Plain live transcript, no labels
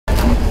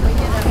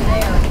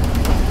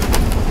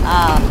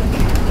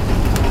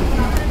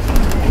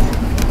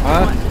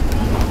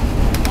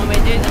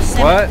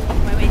What?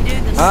 When we do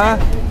the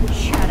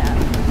shut up.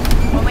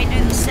 When we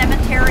do the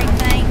cemetery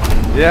thing,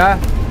 Yeah?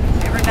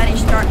 everybody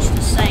starts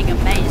to sing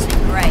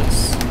Amazing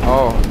Grace.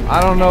 Oh,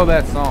 I don't know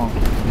that song.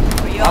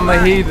 Well, I'm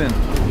a heathen.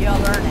 You'll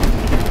learn it.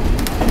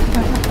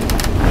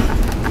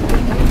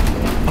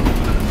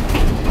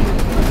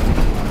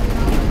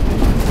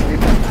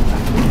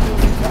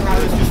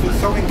 It's just the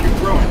sewing keep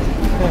growing.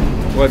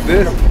 What,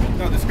 this?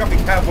 No, the scuffing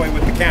halfway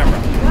with the camera.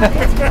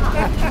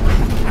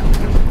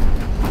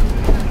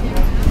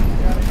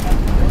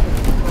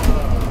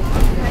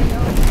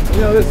 You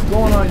know, this is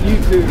going on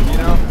YouTube, you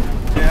know?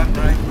 Yeah,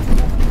 right.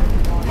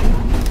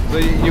 So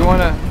you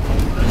wanna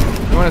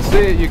see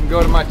it, you can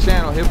go to my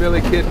channel,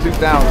 Hillbilly Kid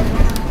 2000.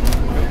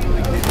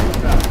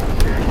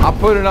 I'll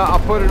put it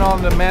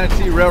on the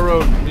Manatee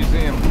Railroad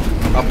Museum.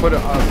 I'll put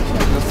it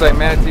let's say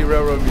Manatee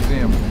Railroad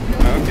Museum.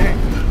 Okay.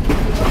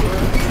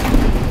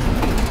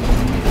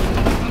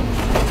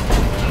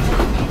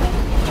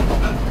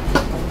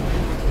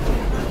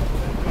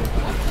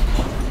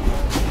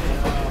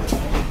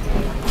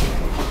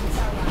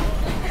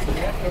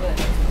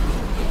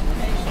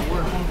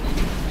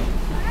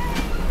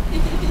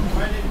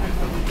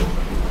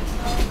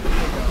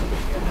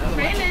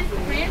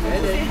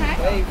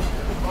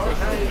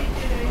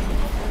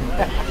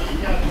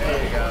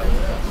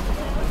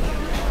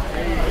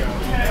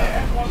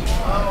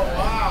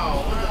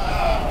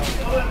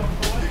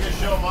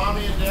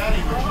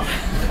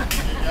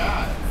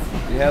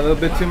 You had a little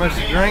bit too much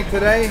to drink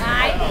today?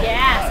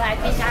 Yes, I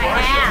think I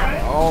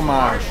have. Oh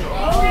my.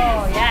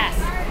 Oh, yes.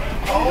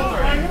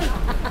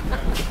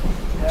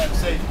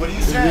 Say, what do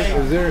you say?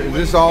 Is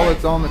this all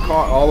that's on the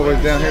car, all the way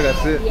down here?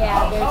 That's it?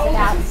 Yeah, there's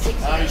about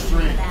 6 Nice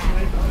street.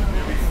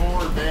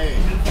 Before Bay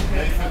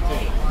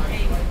 15.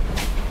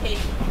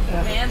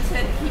 The man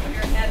said keep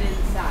your head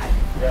inside.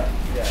 Yeah.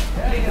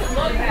 You can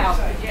look out,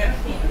 but you have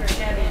to keep your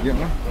head in. Get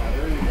one?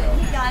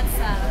 He got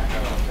some.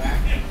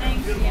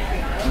 Thanks,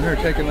 yeah. I'm here,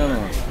 take another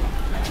one.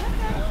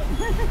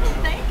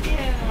 Thank you.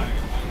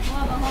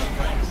 Well, the whole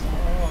collection.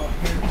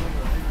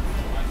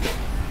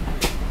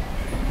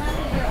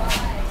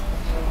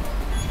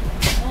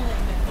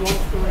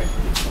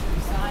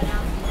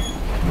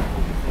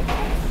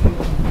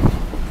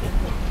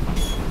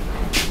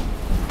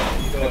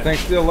 That thing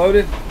still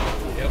loaded?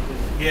 Yep.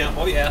 Yeah,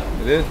 oh yeah.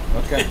 It is?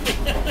 Okay.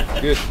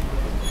 Good.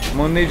 I'm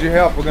gonna need your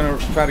help. We're gonna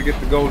try to get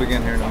the gold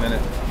again here in a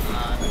minute.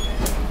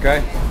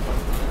 Okay?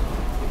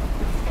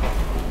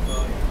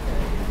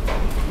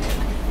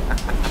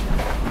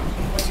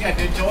 What you got,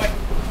 good Joy?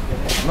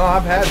 No,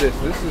 I've had this.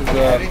 This is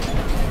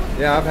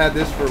yeah, I've had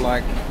this for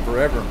like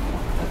forever.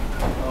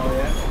 Oh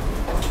yeah.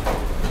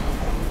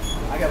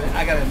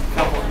 I got a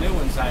couple of new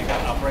ones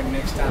I'll bring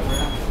next time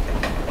around.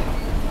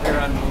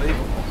 They're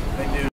unbelievable. They do